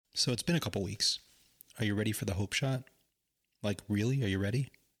So it's been a couple weeks. Are you ready for the hope shot? Like, really? Are you ready?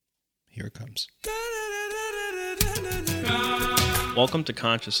 Here it comes. Welcome to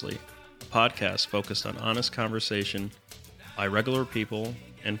Consciously, a podcast focused on honest conversation by regular people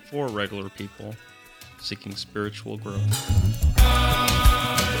and for regular people seeking spiritual growth.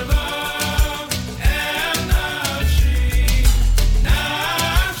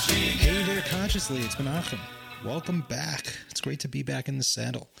 Hey there, Consciously. It's Menachem. Welcome back. It's great to be back in the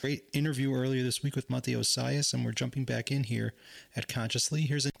saddle. Great interview earlier this week with Mati Osias, and we're jumping back in here at Consciously.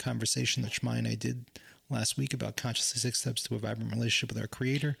 Here's a conversation that Shmai and I did last week about Consciously 6 Steps to a Vibrant Relationship with Our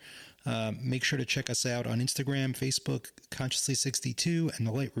Creator. Make sure to check us out on Instagram, Facebook, Consciously62, and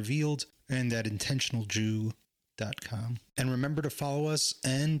The Light Revealed, and at intentionaljew.com. And remember to follow us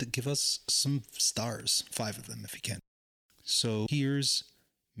and give us some stars, 5 of them if you can. So here's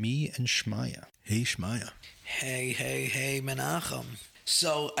me and Shmaya. Hey, Shmaya. Hey, Menachem.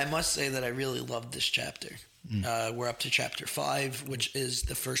 So I must say that I really loved this chapter. We're up to chapter 5, which is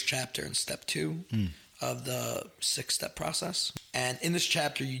the first chapter in step 2 of the 6-step process. And in this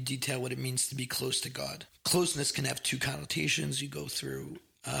chapter, you detail what it means to be close to God. Closeness can have 2 connotations. You go through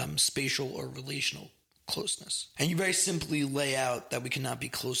spatial or relational closeness. And you very simply lay out that we cannot be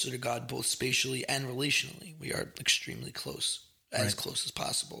closer to God both spatially and relationally. We are extremely close. As close as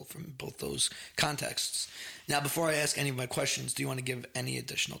possible from both those contexts. Now, before I ask any of my questions, do you want to give any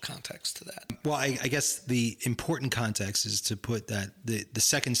additional context to that? Well, I guess the important context is to put that the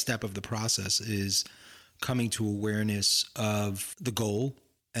second step of the process is coming to awareness of the goal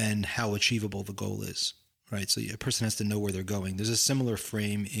and how achievable the goal is, right? So a person has to know where they're going. There's a similar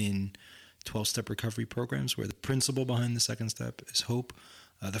frame in 12-step recovery programs where the principle behind the second step is hope.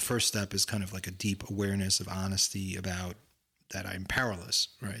 The first step is kind of like a deep awareness of honesty about that I'm powerless,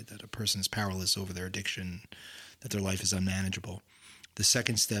 right? That a person is powerless over their addiction, that their life is unmanageable. The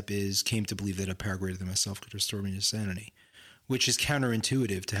second step is came to believe that a power greater than myself could restore me to sanity, which is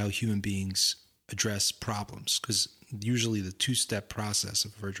counterintuitive to how human beings address problems. Because usually the 2-step process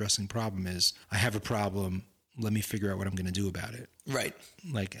of addressing problem is, I have a problem, let me figure out what I'm going to do about it. Right.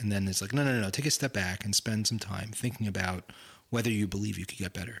 And then it's like, no, take a step back and spend some time thinking about whether you believe you could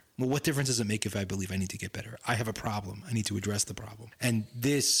get better. Well, what difference does it make if I believe I need to get better? I have a problem. I need to address the problem. And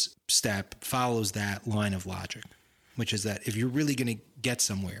this step follows that line of logic, which is that if you're really going to get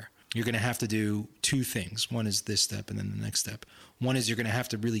somewhere, you're going to have to do 2 things. One is this step and then the next step. One is you're going to have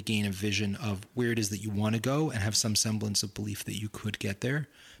to really gain a vision of where it is that you want to go and have some semblance of belief that you could get there.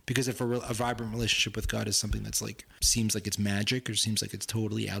 Because if a vibrant relationship with God is something that's like, seems like it's magic or seems like it's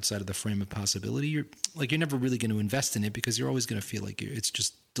totally outside of the frame of possibility, you're never really going to invest in it because you're always going to feel like it's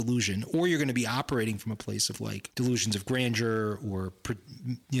just delusion, or you're going to be operating from a place of like delusions of grandeur or,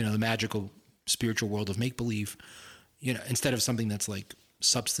 the magical spiritual world of make-believe, instead of something that's like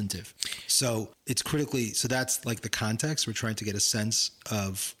substantive. So it's so that's like the context. We're trying to get a sense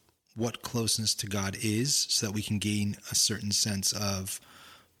of what closeness to God is so that we can gain a certain sense of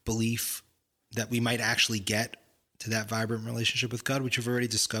belief that we might actually get to that vibrant relationship with God, which we've already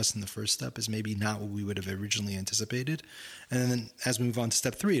discussed in the first step is maybe not what we would have originally anticipated. And then as we move on to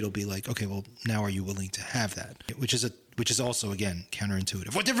step 3, it'll be like, okay, well, now are you willing to have that? Which is also, again,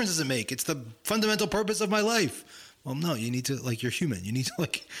 counterintuitive. What difference does it make? It's the fundamental purpose of my life. Well, no, you need to, you're human. You need to,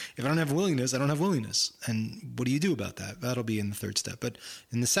 if I don't have willingness, I don't have willingness. And what do you do about that? That'll be in the 3rd step. But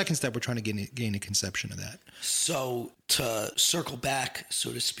in the 2nd step, we're trying to gain a conception of that. So to circle back,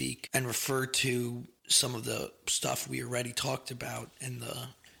 so to speak, and refer to some of the stuff we already talked about in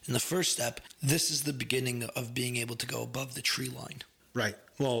the first step, this is the beginning of being able to go above the tree line. Right.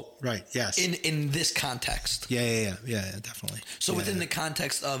 Well, right. Yes. In this context. Yeah, definitely. So within the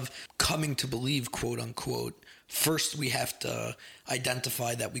context of coming to believe, quote unquote, first we have to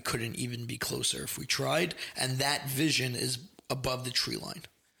identify that we couldn't even be closer if we tried. And that vision is above the tree line.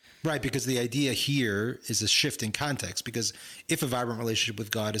 Right, because the idea here is a shift in context. Because if a vibrant relationship with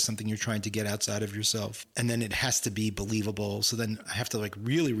God is something you're trying to get outside of yourself, and then it has to be believable, so then I have to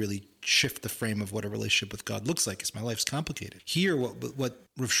really, really shift the frame of what a relationship with God looks like, because my life's complicated. Here, what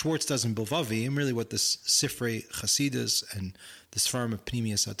Rav Schwartz does in Bilvavi, and really what this Sifrei Chasidus and the Sfarim of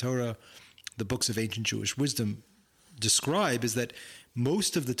Pnimius HaTorah, the books of ancient Jewish wisdom, describe is that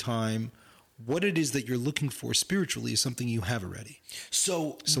most of the time, what it is that you're looking for spiritually is something you have already.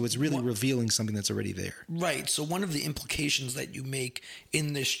 So it's really revealing something that's already there. Right. So one of the implications that you make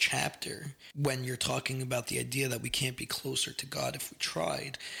in this chapter when you're talking about the idea that we can't be closer to God if we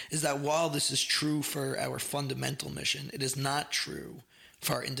tried is that while this is true for our fundamental mission, it is not true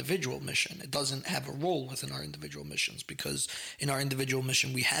for our individual mission. It doesn't have a role within our individual missions, because in our individual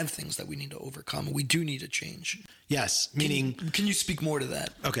mission, we have things that we need to overcome, and we do need to change. Yes, meaning... Can you speak more to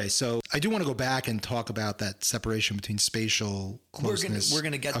that? Okay, so I do want to go back and talk about that separation between spatial closeness. We're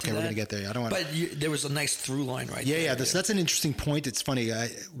gonna get to that. Okay, we're going to get there. I don't want. But there was a nice through line right there. Yeah. That's an interesting point. It's funny.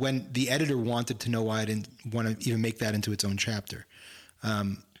 When the editor wanted to know why I didn't want to even make that into its own chapter,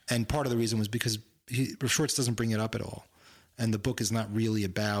 and part of the reason was because Schwartz doesn't bring it up at all, and the book is not really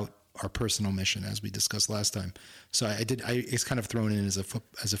about our personal mission, as we discussed last time. So it's kind of thrown in as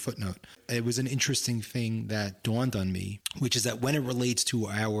a footnote. It was an interesting thing that dawned on me, which is that when it relates to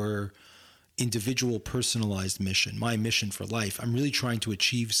our individual personalized mission, my mission for life, I'm really trying to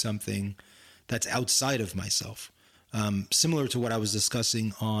achieve something that's outside of myself. Similar to what I was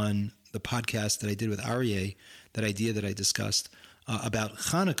discussing on the podcast that I did with Aryeh, that idea that I discussed about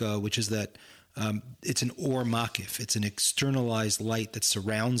Hanukkah, which is that it's an or makif. It's an externalized light that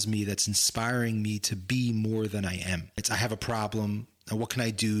surrounds me, that's inspiring me to be more than I am. I have a problem. Now, what can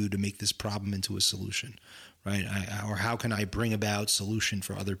I do to make this problem into a solution, right? Or how can I bring about solution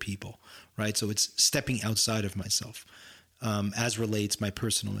for other people, right? So it's stepping outside of myself as relates my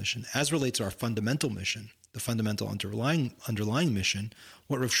personal mission. As relates our fundamental mission, the fundamental underlying mission,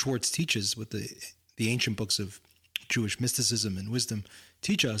 what Rav Schwartz teaches with the ancient books of Jewish mysticism and wisdom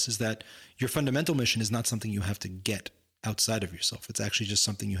teach us is that your fundamental mission is not something you have to get outside of yourself. It's actually just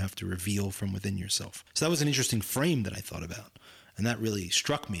something you have to reveal from within yourself. So that was an interesting frame that I thought about. And that really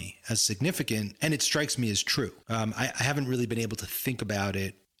struck me as significant, and it strikes me as true. I haven't really been able to think about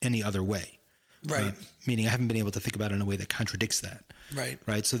it any other way. Right. Meaning I haven't been able to think about it in a way that contradicts that. Right.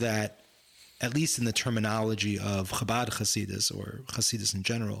 Right. So that, at least in the terminology of Chabad Hasidus or Hasidus in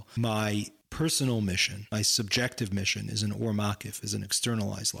general, my personal mission, my subjective mission is an or makif, is an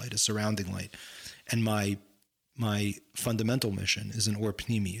externalized light, a surrounding light. And my fundamental mission is an or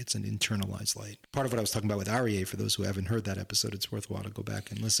pnimi, it's an internalized light. Part of what I was talking about with Aryeh, for those who haven't heard that episode, it's worthwhile to go back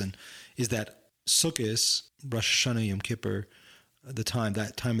and listen, is that Sukkot, Rosh Hashanah, Yom Kippur, that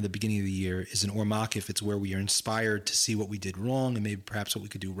time of the beginning of the year is an or makif. It's where we are inspired to see what we did wrong and maybe perhaps what we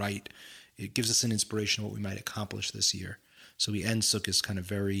could do right. It gives us an inspiration of what we might accomplish this year. So we end Sukkot kind of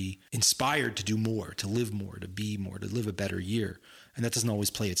very inspired to do more, to live more, to be more, to live a better year. And that doesn't always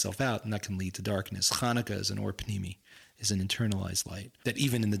play itself out, and that can lead to darkness. Hanukkah is an or pnimi, is an internalized light. That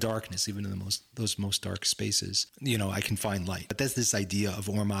even in the darkness, even in those most dark spaces, I can find light. But there's this idea of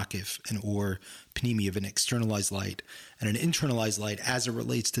or makif, an or pnimi, of an externalized light. And an internalized light, as it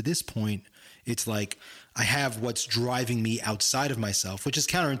relates to this point, it's like I have what's driving me outside of myself, which is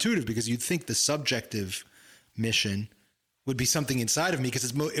counterintuitive because you'd think the subjective mission would be something inside of me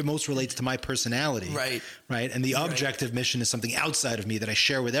because it most relates to my personality. Right. And the objective mission is something outside of me that I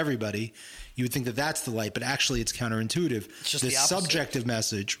share with everybody. You would think that that's the light, but actually it's counterintuitive. It's just the opposite. Subjective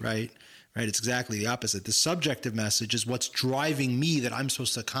message, right? It's exactly the opposite. The subjective message is what's driving me that I'm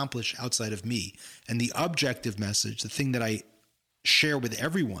supposed to accomplish outside of me. And the objective message, the thing that I share with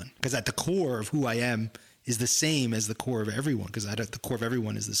everyone, because at the core of who I am is the same as the core of everyone, because at the core of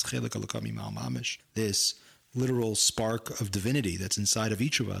everyone is this chelik alakami mal mamish, this literal spark of divinity that's inside of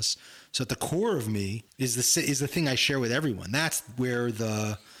each of us. So at the core of me is the thing I share with everyone. That's where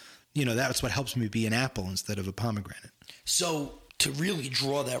that's what helps me be an apple instead of a pomegranate. So to really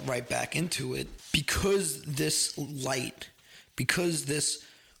draw that right back into it, because this light, because this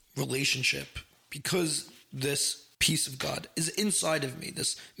relationship, because this piece of God is inside of me,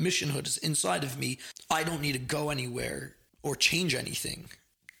 this missionhood is inside of me, I don't need to go anywhere or change anything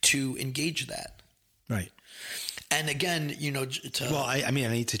to engage that. Right. And again, I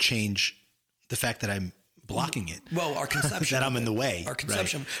need to change the fact that I'm blocking it. Well, our conception. that I'm in the way. Our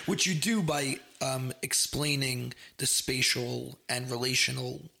conception, right. Which you do by explaining the spatial and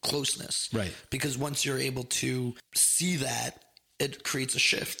relational closeness. Right. Because once you're able to see that, it creates a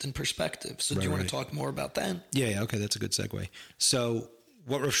shift in perspective. So do you want to talk more about that? Yeah. Okay. That's a good segue. So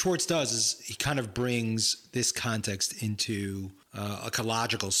what Rav Schwartz does is he kind of brings this context into a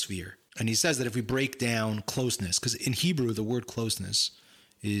ecological sphere. And he says that if we break down closeness, because in Hebrew, the word closeness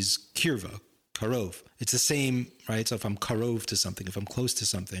is kirva, karov. It's the same, right? So if I'm karov to something, if I'm close to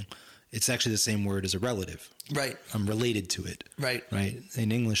something, it's actually the same word as a relative. Right. I'm related to it. Right.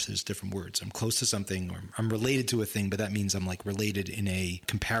 In English, there's different words. I'm close to something, or I'm related to a thing, but that means I'm like related in a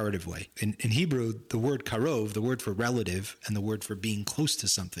comparative way. In Hebrew, the word karov, the word for relative, and the word for being close to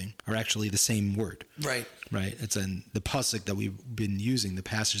something are actually the same word. Right. It's in the pasuk that we've been using, the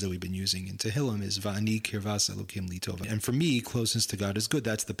passage that we've been using in Tehillim is Va'ani kirvas Elokim li tova. And for me, closeness to God is good.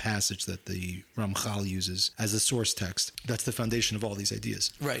 That's the passage that the Ramchal uses as the source text. That's the foundation of all these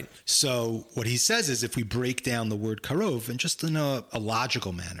ideas. Right. So what he says is if we break down the word karov and just in a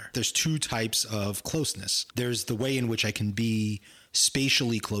logical manner, there's two types of closeness. There's the way in which I can be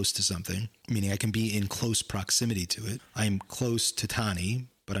spatially close to something, meaning I can be in close proximity to it. I'm close to Tani,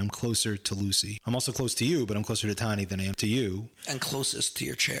 but I'm closer to Lucy. I'm also close to you, but I'm closer to Tani than I am to you. And closest to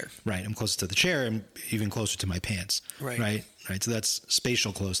your chair. Right. I'm closest to the chair and even closer to my pants. Right. Right. So that's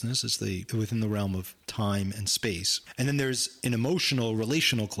spatial closeness. It's within the realm of time and space. And then there's an emotional,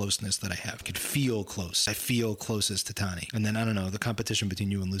 relational closeness that I have. I could feel close. I feel closest to Tani. And then, I don't know, the competition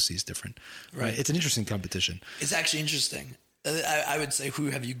between you and Lucy is different. Right. It's an interesting competition. It's actually interesting. I would say, who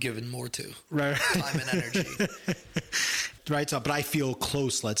have you given more to? Right. Time and energy. Right. So, but I feel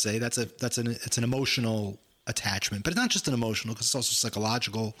close, let's say. It's an emotional attachment, but it's not just an emotional, because it's also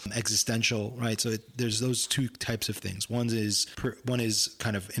psychological, existential, right? So there's those two types of things. One is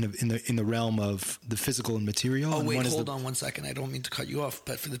kind of in the realm of the physical and material. Oh, wait, hold on 1 second. I don't mean to cut you off,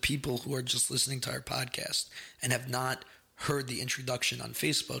 but for the people who are just listening to our podcast and have not heard the introduction on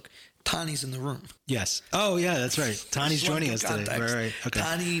Facebook, Tani's in the room. Yes. Oh, yeah, that's right. Tani's joining us today. Right. Okay.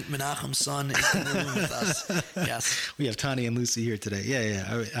 Tani, Menachem's son, is in the room with us. Yes. We have Tani and Lucy here today.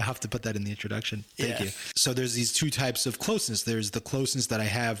 Yeah. I have to put that in the introduction. Thank you. So there's these two types of closeness. There's the closeness that I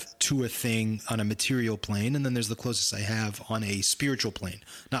have to a thing on a material plane, and then there's the closeness I have on a spiritual plane,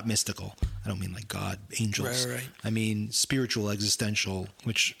 not mystical. I don't mean like God, angels. Right. I mean spiritual, existential,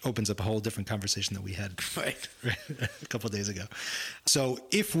 which opens up a whole different conversation that we had a couple of days ago. So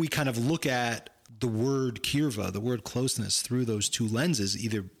if we kind of look at the word kirva, the word closeness, through those two lenses,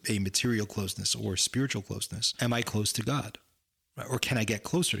 either a material closeness or spiritual closeness, am I close to God? Or can I get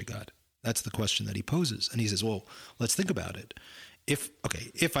closer to God? That's the question that he poses. And he says, well, let's think about it.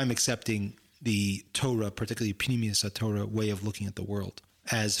 If I'm accepting the Torah, particularly Pnimius Torah way of looking at the world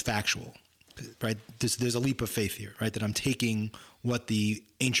as factual, right? There's a leap of faith here, right? That I'm taking what the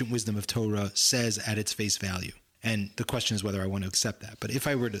ancient wisdom of Torah says at its face value. And the question is whether I want to accept that. But if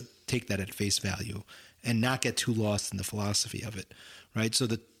I were to take that at face value and not get too lost in the philosophy of it, right? So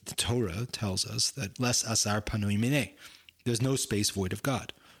the Torah tells us that les asar panui mineh. There's no space void of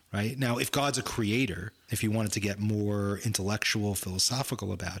God, right? Now, if God's a creator, if you wanted to get more intellectual,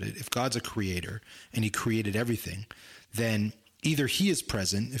 philosophical about it, if God's a creator and he created everything, then either he is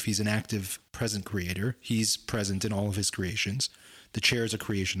present, if he's an active present creator, he's present in all of his creations. The chair is a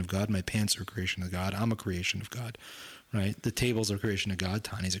creation of God. My pants are a creation of God. I'm a creation of God, right? The tables are a creation of God.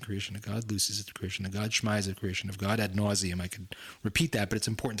 Tani's a creation of God. Lucy's a creation of God. Shmai is a creation of God. Ad nauseum, I could repeat that, but it's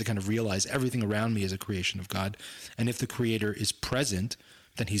important to kind of realize everything around me is a creation of God. And if the creator is present,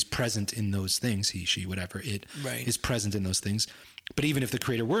 then he's present in those things. He, she, whatever, it is present in those things. But even if the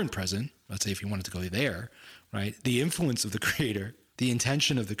creator weren't present, let's say if you wanted to go there, right? The influence of the creator, the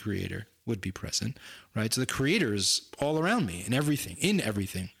intention of the creator would be present, right? So the creator is all around me in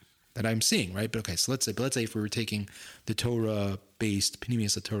everything that I'm seeing, right? But okay, so let's say if we were taking the Torah-based,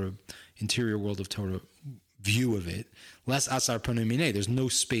 Pnimius Torah, interior world of Torah view of it, les asar panui mineh, there's no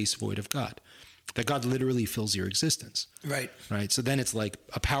space void of God. That God literally fills your existence. Right. So then it's like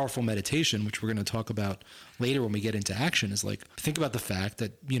a powerful meditation, which we're going to talk about later when we get into action, is like, think about the fact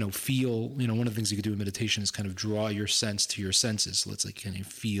that, one of the things you could do in meditation is kind of draw your sense to your senses. So let's like kind of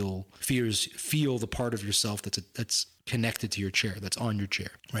feel the part of yourself that's connected to your chair, that's on your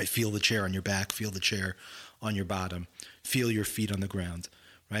chair, right? Feel the chair on your back, feel the chair on your bottom, feel your feet on the ground,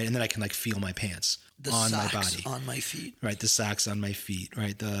 right? And then I can like feel my pants on my body. On my feet. Right. The socks on my feet,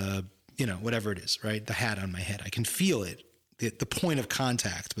 right? Whatever it is, right? The hat on my head. I can feel it. The point of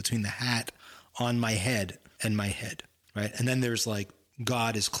contact between the hat on my head and my head, right? And then there's like,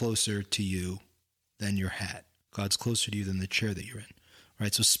 God is closer to you than your hat. God's closer to you than the chair that you're in,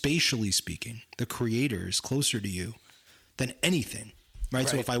 right? So spatially speaking, the creator is closer to you than anything, right?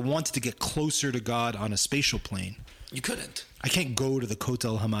 So if I wanted to get closer to God on a spatial plane, you couldn't. I can't go to the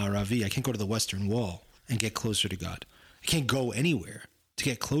Kotel Hamaravi. I can't go to the Western Wall and get closer to God. I can't go anywhere to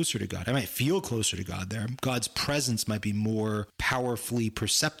get closer to God. I might feel closer to God there. God's presence might be more powerfully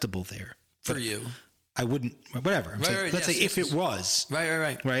perceptible there. For you. I wouldn't, whatever. Let's say if it was.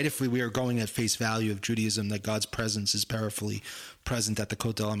 Right. Right, if we are going at face value of Judaism, that God's presence is powerfully present at the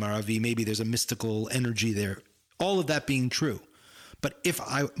Kotel Hamaravi, maybe there's a mystical energy there. All of that being true. But if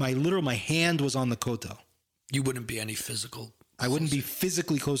my hand was on the Kotel. You wouldn't be any physical. I wouldn't be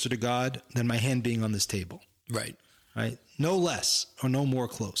physically closer to God than my hand being on this table. Right. No less or no more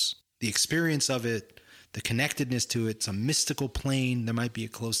close. The experience of it, the connectedness to it, some mystical plane, there might be a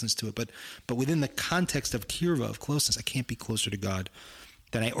closeness to it. But within the context of kirva, of closeness, I can't be closer to God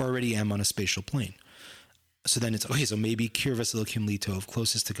than I already am on a spatial plane. So then it's, okay, so maybe kirvas elokim litov,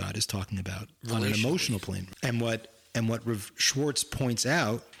 closest to God, is talking about on an emotional plane. And what And what Rav Schwartz points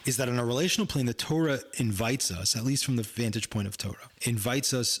out is that on a relational plane, the Torah invites us, at least from the vantage point of Torah,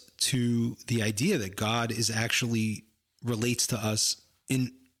 invites us to the idea that God is actually relates to us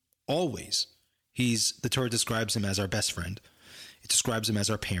in all ways. The Torah describes him as our best friend. It describes him as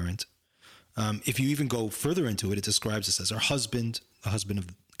our parent. If you even go further into it, it describes us as our husband, the husband of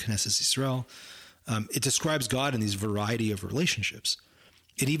Knesset Yisrael. It describes God in these variety of relationships.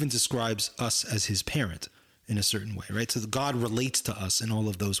 It even describes us as his parent in a certain way, right? So God relates to us in all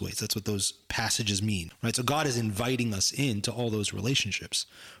of those ways. That's what those passages mean, right? So God is inviting us into all those relationships,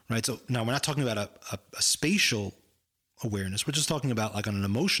 right? So now we're not talking about a spatial awareness. We're just talking about like on an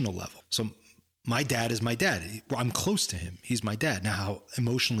emotional level. So my dad is my dad. I'm close to him. He's my dad. Now, how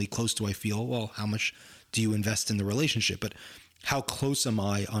emotionally close do I feel? Well, how much do you invest in the relationship? But how close am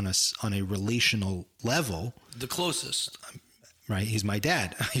I on a relational level? The closest. Right, he's my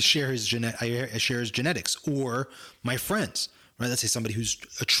dad. I share his genetics, or my friends. Right, let's say somebody who's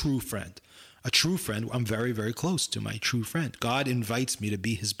a true friend. A true friend. I'm very, very close to my true friend. God invites me to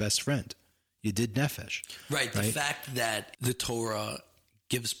be his best friend. You did nefesh. Right. The fact that the Torah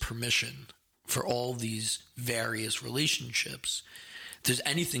gives permission for all these various relationships. If there's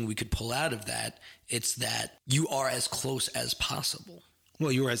anything we could pull out of that, it's that you are as close as possible.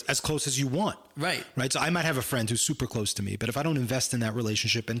 Well, you're as close as you want. Right. Right. So I might have a friend who's super close to me, but if I don't invest in that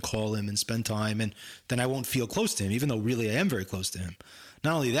relationship and call him and spend time, and then I won't feel close to him, even though really I am very close to him.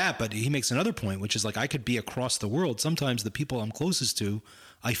 Not only that, but he makes another point, which is like I could be across the world. Sometimes the people I'm closest to,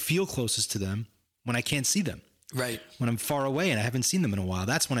 I feel closest to them when I can't see them. Right. When I'm far away and I haven't seen them in a while,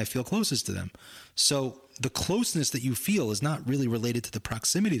 that's when I feel closest to them. So the closeness that you feel is not really related to the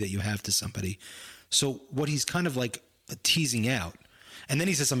proximity that you have to somebody. So what he's kind of like teasing out. And then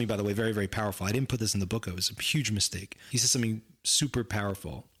he says something, by the way, very, very powerful. I didn't put this in the book. It was a huge mistake. He says something super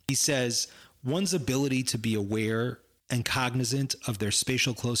powerful. He says, one's ability to be aware and cognizant of their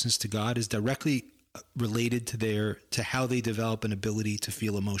spatial closeness to God is directly related to how they develop an ability to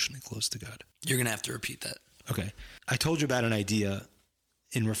feel emotionally close to God. You're going to have to repeat that. Okay. I told you about an idea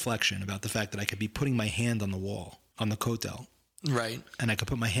in reflection about the fact that I could be putting my hand on the wall, on the kotel. Right. And I could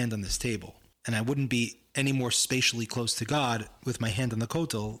put my hand on this table. And I wouldn't be any more spatially close to God with my hand on the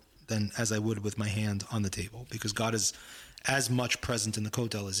kotel than as I would with my hand on the table, because God is as much present in the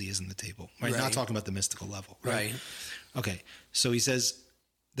kotel as he is in the table. Right? Not talking about the mystical level. Right. Okay. So he says,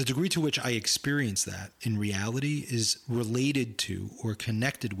 the degree to which I experience that in reality is related to or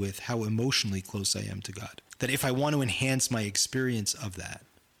connected with how emotionally close I am to God. That if I want to enhance my experience of that,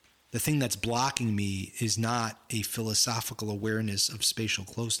 the thing that's blocking me is not a philosophical awareness of spatial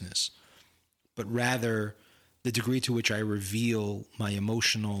closeness, but rather the degree to which I reveal my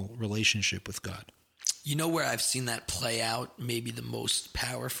emotional relationship with God. You know where I've seen that play out maybe the most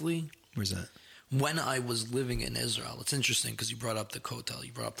powerfully? Where's that? When I was living in Israel. It's interesting because you brought up the Kotel,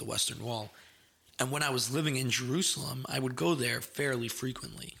 you brought up the Western Wall. And when I was living in Jerusalem, I would go there fairly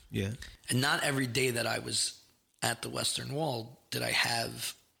frequently. Yeah. And not every day that I was at the Western Wall did I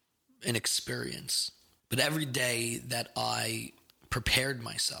have an experience. But every day that I prepared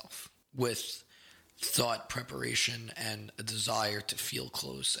myself with thought, preparation, and a desire to feel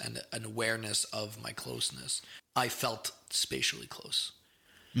close and an awareness of my closeness, I felt spatially close.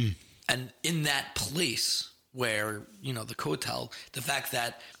 Mm. And in that place where, you know, the Kotel, the fact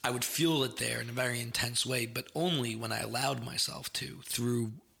that I would feel it there in a very intense way, but only when I allowed myself to,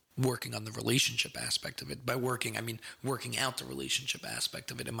 through working on the relationship aspect of it. By working, I mean working out the relationship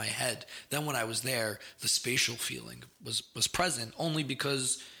aspect of it in my head. Then when I was there, the spatial feeling was present only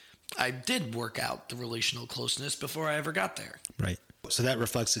because I did work out the relational closeness before I ever got there. Right. So that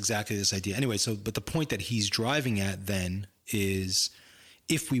reflects exactly this idea. Anyway, but the point that he's driving at then is,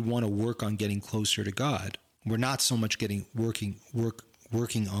 if we want to work on getting closer to God, we're not so much working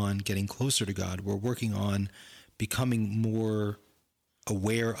on getting closer to God. We're working on becoming more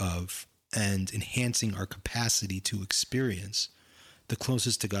aware of and enhancing our capacity to experience the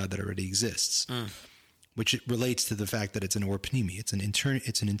closest to God that already exists. Which it relates to the fact that it's an orpnimi. It's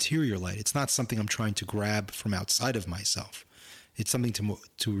an interior light. It's not something I'm trying to grab from outside of myself. It's something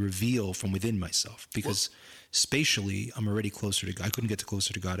to reveal from within myself, because spatially I'm already closer to God. I couldn't get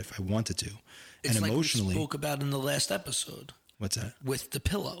closer to God if I wanted to. It's and emotionally, like we spoke about in the last episode. What's that? With the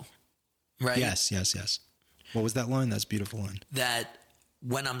pillow, right? Yes. What was that line? That's a beautiful line. That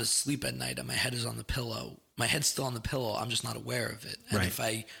when I'm asleep at night and my head is on the pillow, my head's still on the pillow, I'm just not aware of it. And if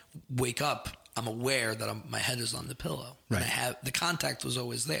I wake up, I'm aware that my head is on the pillow. Right. And the contact was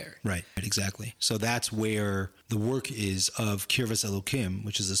always there. Right, exactly. So that's where the work is of Kirvas Elokim,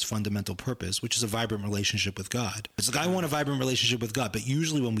 which is this fundamental purpose, which is a vibrant relationship with God. It's like, I want a vibrant relationship with God. But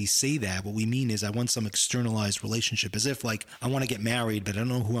usually when we say that, what we mean is I want some externalized relationship, as if like I want to get married, but I don't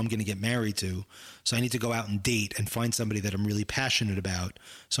know who I'm going to get married to. So I need to go out and date and find somebody that I'm really passionate about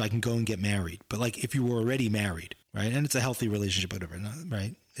so I can go and get married. But like if you were already married, right, and it's a healthy relationship, whatever,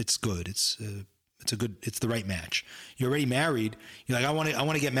 right? It's good. It's the right match. You're already married. You're like, I want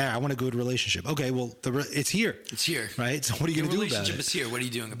to get married. I want a good relationship. Okay, well, it's here. It's here. Right? So what are you going to do about it? The relationship is here. What are you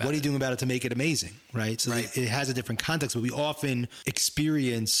doing about it? What are you doing about it to make it amazing? Right? So Right. It has a different context, but we often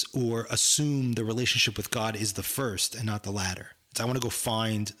experience or assume the relationship with God is the first and not the latter. It's I want to go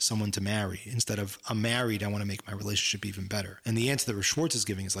find someone to marry instead of I'm married. I want to make my relationship even better. And the answer that Rav Schwartz is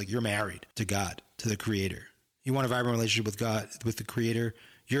giving is like, you're married to God, to the Creator. You want a vibrant relationship with God, with the Creator.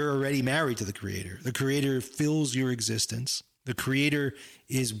 You're already married to the Creator. The Creator fills your existence. The Creator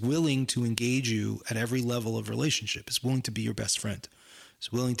is willing to engage you at every level of relationship. Is willing to be your best friend.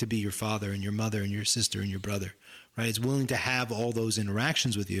 Is willing to be your father and your mother and your sister and your brother. Right? Is willing to have all those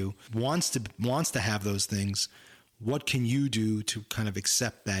interactions with you. Wants to have those things. What can you do to kind of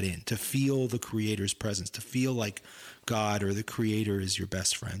accept that in? To feel the Creator's presence. To feel like God or the Creator is your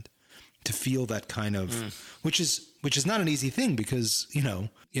best friend. To feel that kind of, which is not an easy thing because, you know,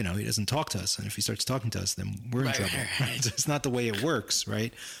 he doesn't talk to us. And if he starts talking to us, then we're in trouble. Right? It's not the way it works,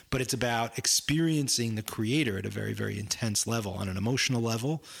 right? But it's about experiencing the Creator at a very, very intense level, on an emotional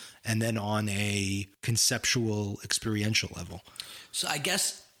level, and then on a conceptual, experiential level. So I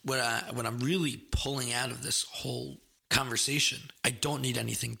guess what I'm really pulling out of this whole conversation, I don't need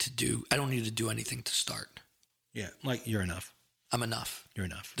anything to do. I don't need to do anything to start. Yeah, like you're enough. I'm enough. You're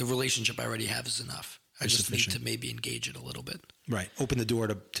enough. The relationship I already have is enough. I just sufficient. need to maybe engage it a little bit. Right. Open the door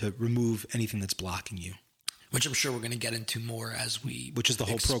to remove anything that's blocking you. Which I'm sure we're going to get into more as we Which is the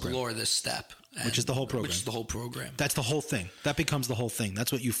whole program. explore this step. Which is the whole program. Which is the whole program. That's the whole thing. That becomes the whole thing.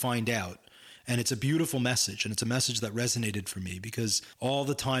 That's what you find out. And it's a beautiful message. And it's a message that resonated for me because all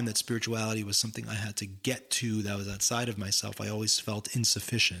the time that spirituality was something I had to get to that was outside of myself, I always felt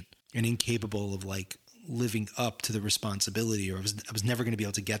insufficient and incapable of like living up to the responsibility, or I was never going to be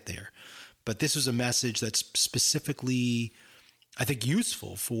able to get there. But this was a message that's specifically, I think,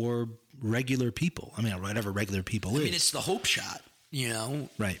 useful for regular people. I mean, whatever regular people is. I mean, it's the hope shot, you know?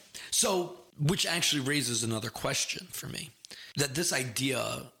 Right. So, which actually raises another question for me. That this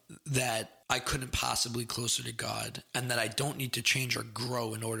idea that I couldn't possibly closer to God and that I don't need to change or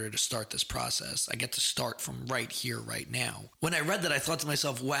grow in order to start this process. I get to start from right here, right now. When I read that, I thought to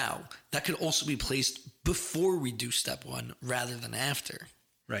myself, wow, that could also be placed before we do step one rather than after.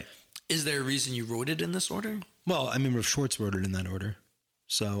 Right. Is there a reason you wrote it in this order? Well, I mean, Rav Schwartz wrote it in that order.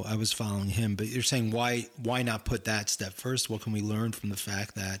 So I was following him. But you're saying why not put that step first? What can we learn from the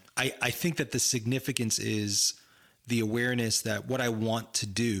fact that I think that the significance is the awareness that what I want to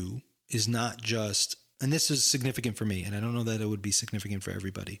do is not just, and this is significant for me, and I don't know that it would be significant for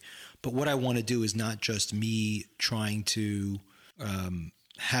everybody, but what I want to do is not just me trying to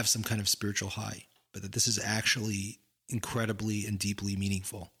have some kind of spiritual high, but that this is actually incredibly and deeply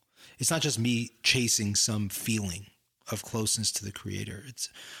meaningful. It's not just me chasing some feeling of closeness to the Creator.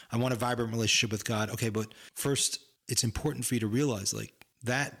 I want a vibrant relationship with God. Okay, but first, it's important for you to realize, like,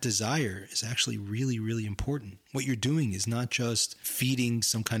 that desire is actually really, really important. What you're doing is not just feeding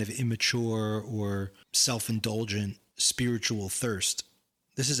some kind of immature or self-indulgent spiritual thirst.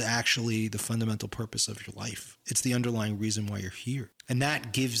 This is actually the fundamental purpose of your life. It's the underlying reason why you're here. And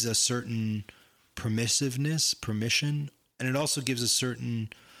that gives a certain permissiveness, permission, and it also gives a certain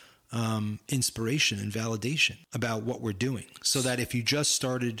inspiration and validation about what we're doing. So that if you just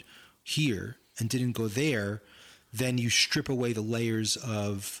started here and didn't go there, then you strip away the layers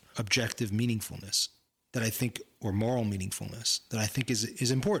of objective meaningfulness that I think, or moral meaningfulness that I think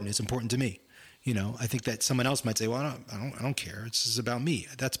is important. It's important to me. You know, I think that someone else might say, well, I don't care. It's just about me.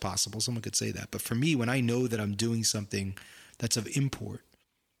 That's possible. Someone could say that. But for me, when I know that I'm doing something that's of import,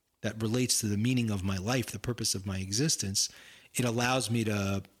 that relates to the meaning of my life, the purpose of my existence, it allows me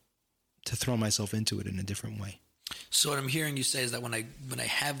to throw myself into it in a different way. So what I'm hearing you say is that when I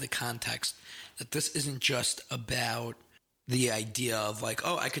have the context that this isn't just about the idea of like,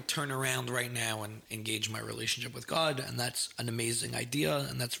 oh, I could turn around right now and engage my relationship with God, and that's an amazing idea,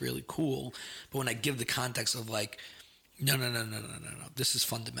 and that's really cool. But when I give the context of like, no, this is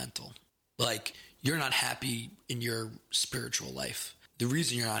fundamental. Like, you're not happy in your spiritual life. The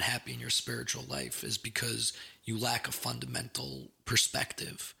reason you're not happy in your spiritual life is because you lack a fundamental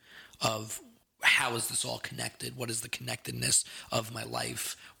perspective of how is this all connected? What is the connectedness of my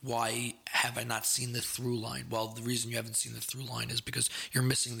life? Why have I not seen the through line? Well, the reason you haven't seen the through line is because you're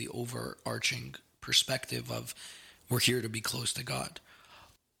missing the overarching perspective of we're here to be close to God.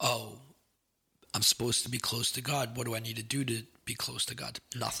 Oh, I'm supposed to be close to God. What do I need to do to be close to God?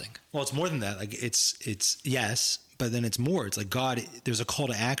 Nothing. Well, it's more than that. Like it's yes, but then it's more. It's like God, there's a call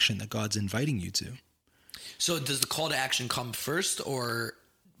to action that God's inviting you to. So does the call to action come first, or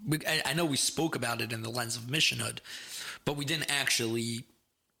I know we spoke about it in the lens of missionhood, but we didn't actually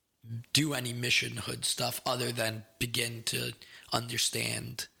do any missionhood stuff other than begin to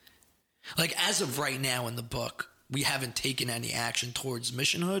understand. Like as of right now in the book, we haven't taken any action towards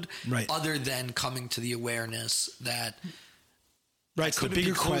missionhood, right, other than coming to the awareness that right. So the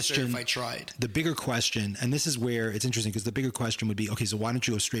bigger question, if I tried. The bigger question, and this is where it's interesting because the bigger question would be, okay, so why don't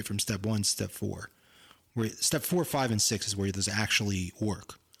you go straight from step 1 to step 4? Where step 4, 5, and 6 is where there's actually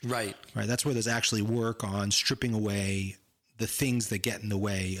work. Right. Right. That's where there's actually work on stripping away the things that get in the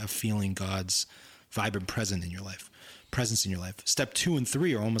way of feeling God's vibrant presence in your life. Step 2 and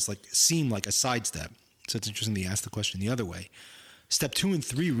 3 are almost seem like a sidestep. So it's interesting that you asked the question the other way. Step 2 and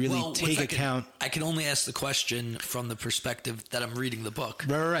 3 really take account. I can only ask the question from the perspective that I'm reading the book.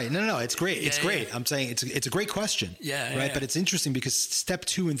 Right. No, it's great. It's great. Yeah. I'm saying it's a great question. Yeah. Right. But it's interesting because step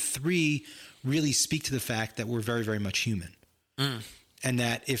 2 and 3 really speak to the fact that we're very, very much human. And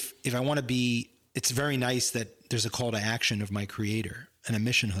that if I want to be, it's very nice that there's a call to action of my Creator and a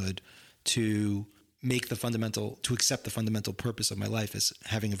missionhood to accept the fundamental purpose of my life as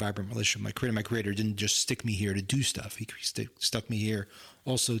having a vibrant relationship with my Creator. My Creator didn't just stick me here to do stuff. He stuck me here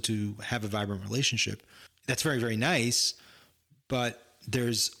also to have a vibrant relationship. That's very, very nice, but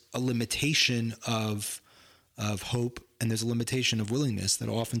there's a limitation of hope, and there's a limitation of willingness that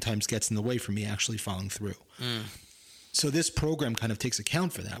oftentimes gets in the way for me actually following through. So this program kind of takes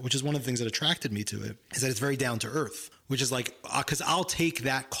account for that, which is one of the things that attracted me to it, is that it's very down to earth, which is like, because I'll take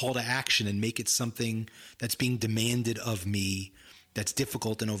that call to action and make it something that's being demanded of me, that's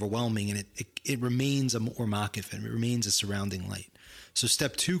difficult and overwhelming, and it remains a more makif, it remains a surrounding light. So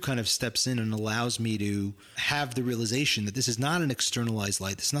step 2 kind of steps in and allows me to have the realization that this is not an externalized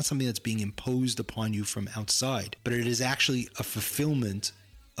light. This is not something that's being imposed upon you from outside, but it is actually a fulfillment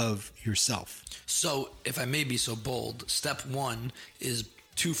of yourself. So if I may be so bold, step 1 is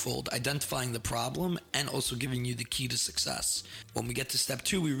twofold: identifying the problem and also giving you the key to success. When we get to step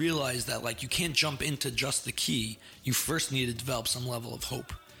 2, we realize that you can't jump into just the key. You first need to develop some level of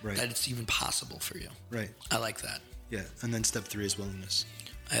hope that it's even possible for you. Right. I like that. Yeah. And then step 3 is willingness.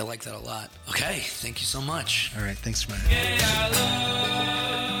 I like that a lot. Okay. Thank you so much. All right. Thanks, man.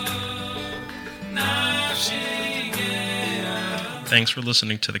 Thanks for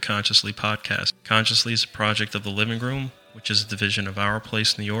listening to the Consciously podcast. Consciously is a project of the Living Room, which is a division of Our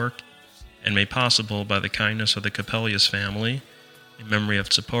Place New York, and made possible by the kindness of the Capelius family in memory of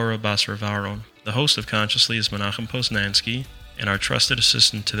Tzipora Basra-Varon. The host of Consciously is Menachem Poznansky, and our trusted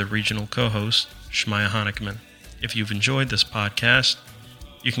assistant to the regional co-host, Shmaya Honickman. If you've enjoyed this podcast,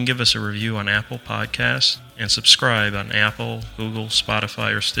 you can give us a review on Apple Podcasts and subscribe on Apple, Google,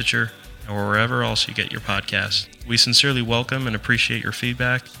 Spotify, or Stitcher, or wherever else you get your podcasts. We sincerely welcome and appreciate your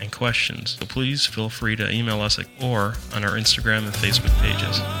feedback and questions, so please feel free to email us or on our Instagram and Facebook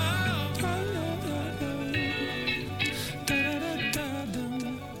pages.